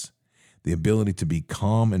gives us, the ability to be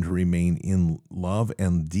calm and to remain in love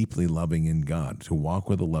and deeply loving in God, to walk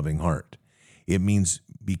with a loving heart. It means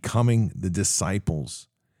becoming the disciples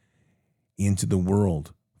into the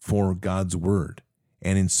world for God's word,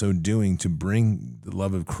 and in so doing to bring the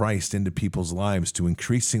love of Christ into people's lives, to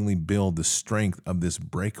increasingly build the strength of this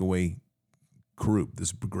breakaway group,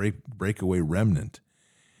 this great breakaway remnant,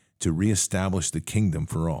 to reestablish the kingdom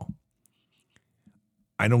for all.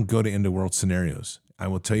 I don't go to end of world scenarios. I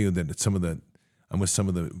will tell you that I'm with some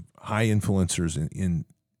of the high influencers in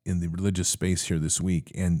the religious space here this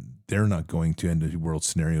week, and they're not going to end of world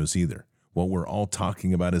scenarios either. What we're all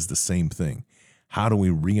talking about is the same thing. How do we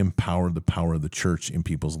re-empower the power of the church in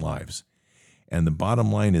people's lives? And the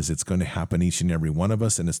bottom line is it's going to happen each and every one of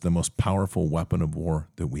us, and it's the most powerful weapon of war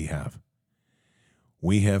that we have.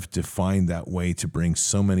 We have to find that way to bring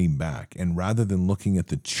so many back. And rather than looking at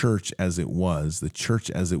the church as it was, the church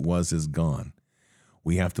as it was is gone.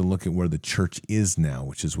 We have to look at where the church is now,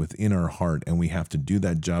 which is within our heart, and we have to do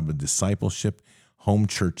that job of discipleship, home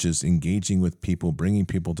churches, engaging with people, bringing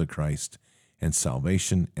people to Christ, and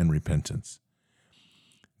salvation and repentance.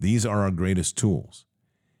 These are our greatest tools.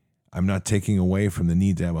 I'm not taking away from the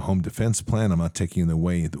need to have a home defense plan. I'm not taking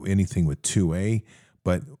away anything with 2A,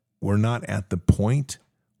 but we're not at the point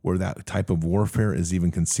where that type of warfare is even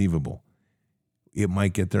conceivable. It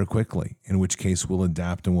might get there quickly, in which case we'll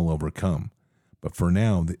adapt and we'll overcome. But for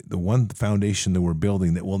now, the one foundation that we're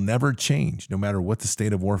building that will never change, no matter what the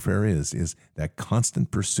state of warfare is that constant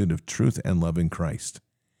pursuit of truth and love in Christ.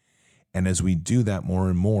 And as we do that more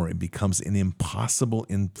and more, it becomes an impossible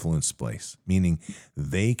influence place, meaning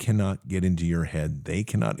they cannot get into your head, they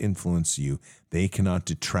cannot influence you, they cannot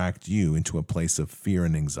detract you into a place of fear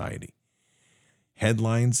and anxiety.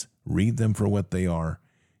 Headlines, read them for what they are,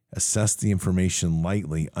 assess the information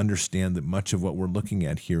lightly, understand that much of what we're looking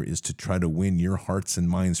at here is to try to win your hearts and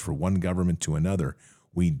minds for one government to another.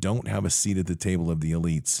 We don't have a seat at the table of the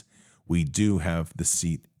elites. We do have the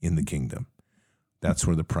seat in the kingdom. That's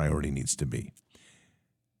where the priority needs to be.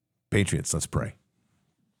 Patriots, let's pray.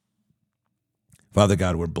 Father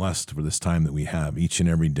God, we're blessed for this time that we have each and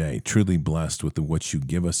every day, truly blessed with what you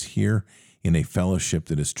give us here in a fellowship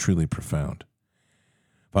that is truly profound.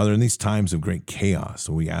 Father, in these times of great chaos,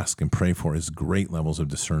 what we ask and pray for is great levels of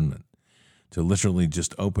discernment, to literally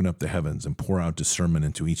just open up the heavens and pour out discernment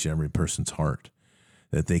into each and every person's heart,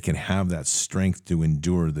 that they can have that strength to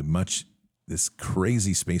endure this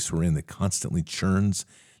crazy space we're in that constantly churns,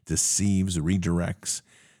 deceives, redirects,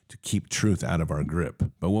 to keep truth out of our grip.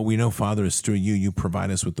 But what we know, Father, is through you provide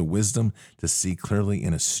us with the wisdom to see clearly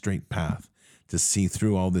in a straight path, to see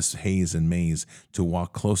through all this haze and maze, to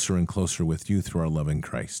walk closer and closer with you through our love in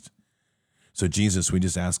Christ. So Jesus, we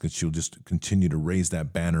just ask that you'll just continue to raise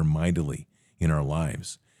that banner mightily in our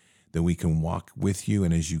lives, that we can walk with you,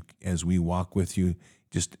 and as we walk with you,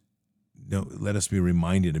 just let us be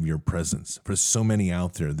reminded of your presence. For so many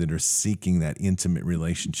out there that are seeking that intimate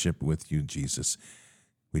relationship with you, Jesus,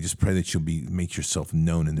 we just pray that you'll make yourself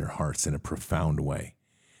known in their hearts in a profound way.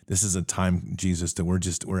 This is a time, Jesus, that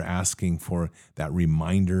we're asking for that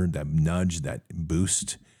reminder, that nudge, that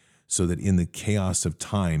boost, so that in the chaos of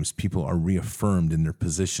times, people are reaffirmed in their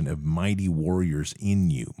position of mighty warriors in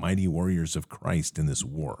you, mighty warriors of Christ in this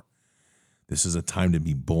war. This is a time to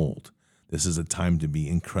be bold. This is a time to be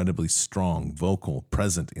incredibly strong, vocal,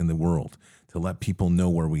 present in the world, to let people know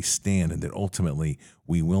where we stand and that ultimately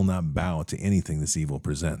we will not bow to anything this evil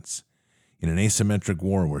presents. In an asymmetric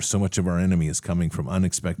war where so much of our enemy is coming from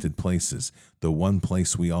unexpected places, the one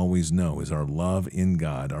place we always know is our love in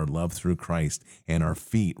God, our love through Christ, and our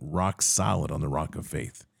feet rock solid on the rock of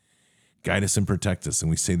faith. Guide us and protect us, and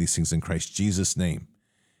we say these things in Christ Jesus' name.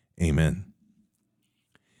 Amen.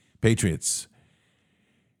 Patriots,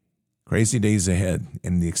 crazy days ahead,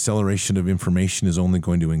 and the acceleration of information is only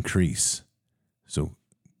going to increase. So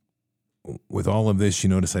with all of this, you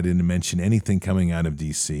notice I didn't mention anything coming out of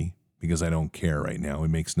D.C., because I don't care right now. It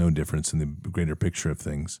makes no difference in the greater picture of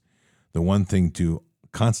things. The one thing to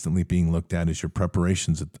constantly being looked at is your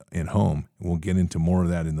preparations at home. We'll get into more of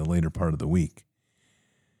that in the later part of the week.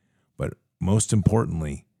 But most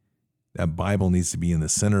importantly, that Bible needs to be in the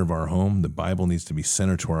center of our home. The Bible needs to be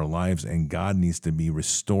centered to our lives, and God needs to be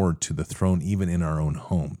restored to the throne even in our own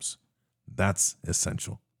homes. That's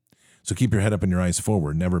essential. So keep your head up and your eyes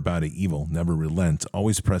forward. Never bow to evil. Never relent.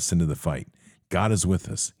 Always press into the fight. God is with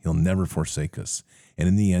us. He'll never forsake us. And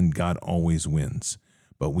in the end, God always wins.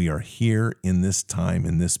 But we are here in this time,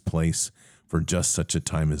 in this place, for just such a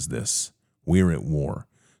time as this. We are at war.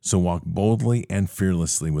 So walk boldly and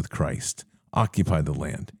fearlessly with Christ. Occupy the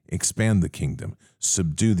land, expand the kingdom,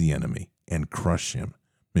 subdue the enemy, and crush him.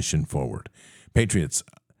 Mission forward. Patriots,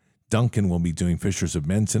 Duncan will be doing Fishers of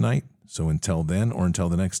Men tonight. So until then, or until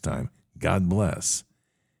the next time, God bless,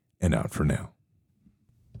 and out for now.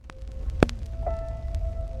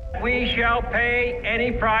 We shall pay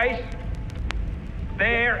any price,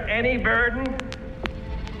 bear any burden,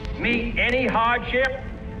 meet any hardship,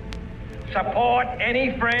 support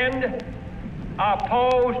any friend,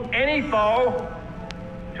 oppose any foe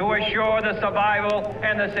to assure the survival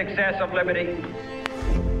and the success of liberty.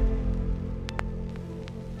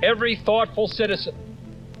 Every thoughtful citizen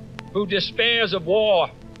who despairs of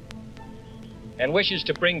war and wishes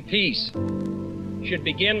to bring peace should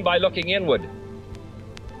begin by looking inward,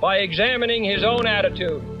 by examining his own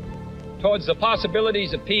attitude towards the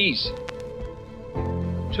possibilities of peace.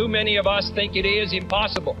 Too many of us think it is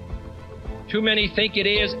impossible. Too many think it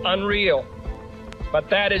is unreal. But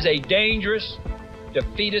that is a dangerous,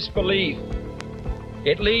 defeatist belief.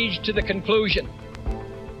 It leads to the conclusion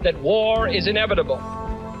that war is inevitable,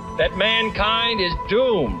 that mankind is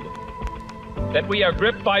doomed, that we are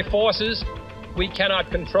gripped by forces we cannot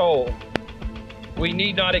control. We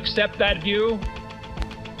need not accept that view.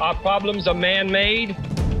 Our problems are man-made,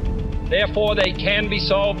 therefore they can be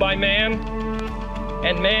solved by man,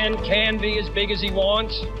 and man can be as big as he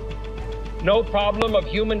wants. No problem of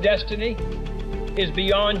human destiny is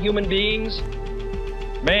beyond human beings.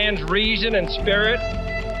 Man's reason and spirit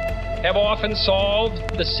have often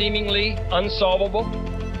solved the seemingly unsolvable,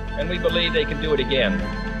 and we believe they can do it again.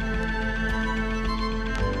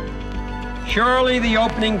 Surely the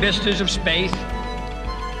opening vistas of space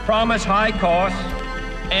promise high costs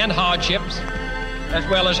and hardships, as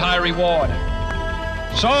well as high reward.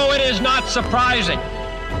 So it is not surprising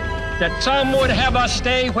that some would have us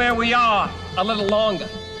stay where we are a little longer,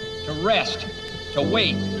 to rest, to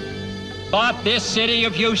wait. But this city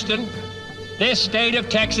of Houston, this state of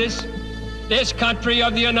Texas, this country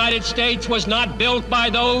of the United States was not built by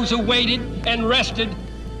those who waited and rested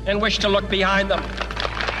and wished to look behind them.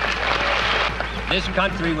 This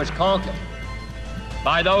country was conquered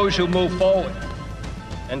by those who move forward,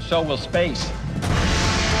 and so will space.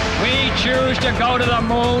 We choose to go to the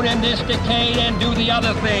moon in this decade and do the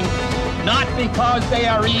other thing, not because they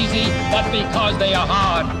are easy, but because they are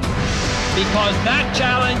hard. Because that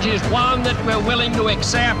challenge is one that we're willing to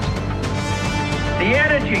accept. The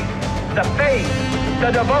energy, the faith,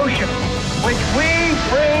 the devotion which we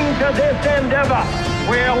bring to this endeavor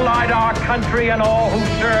will light our country and all who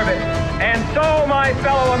serve it. And so, my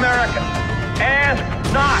fellow Americans, ask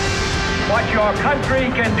not what your country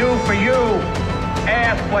can do for you,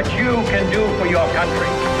 ask what you can do for your country.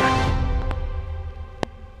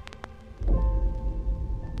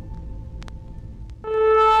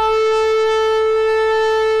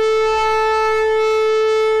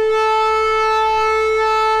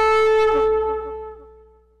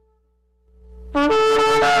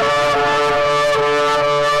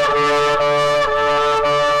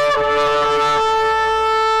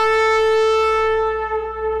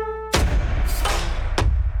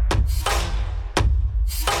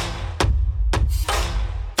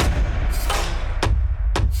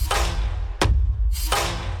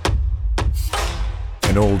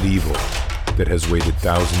 An old evil that has waited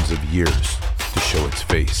thousands of years to show its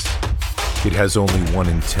face. It has only one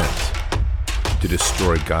intent: to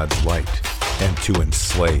destroy God's light and to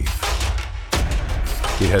enslave.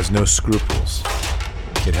 It has no scruples.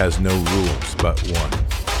 It has no rules but one: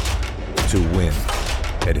 to win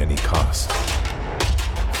at any cost.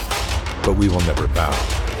 But we will never bow,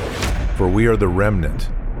 for we are the remnant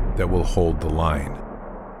that will hold the line.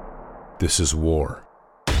 This is war.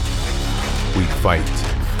 We fight.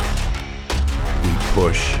 We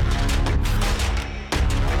push.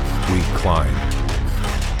 We climb.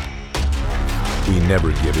 We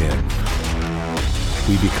never give in.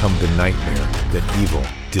 We become the nightmare that evil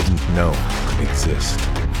didn't know could exist.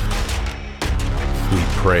 We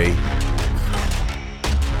pray.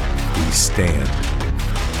 We stand.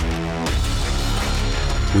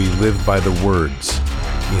 We live by the words,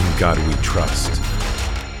 "In God we trust."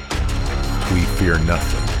 We fear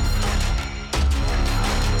nothing.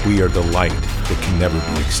 We are the light that can never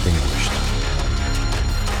be extinguished.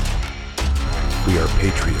 We are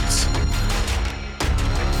patriots.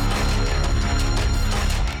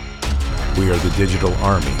 We are the digital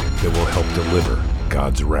army that will help deliver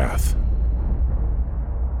God's wrath.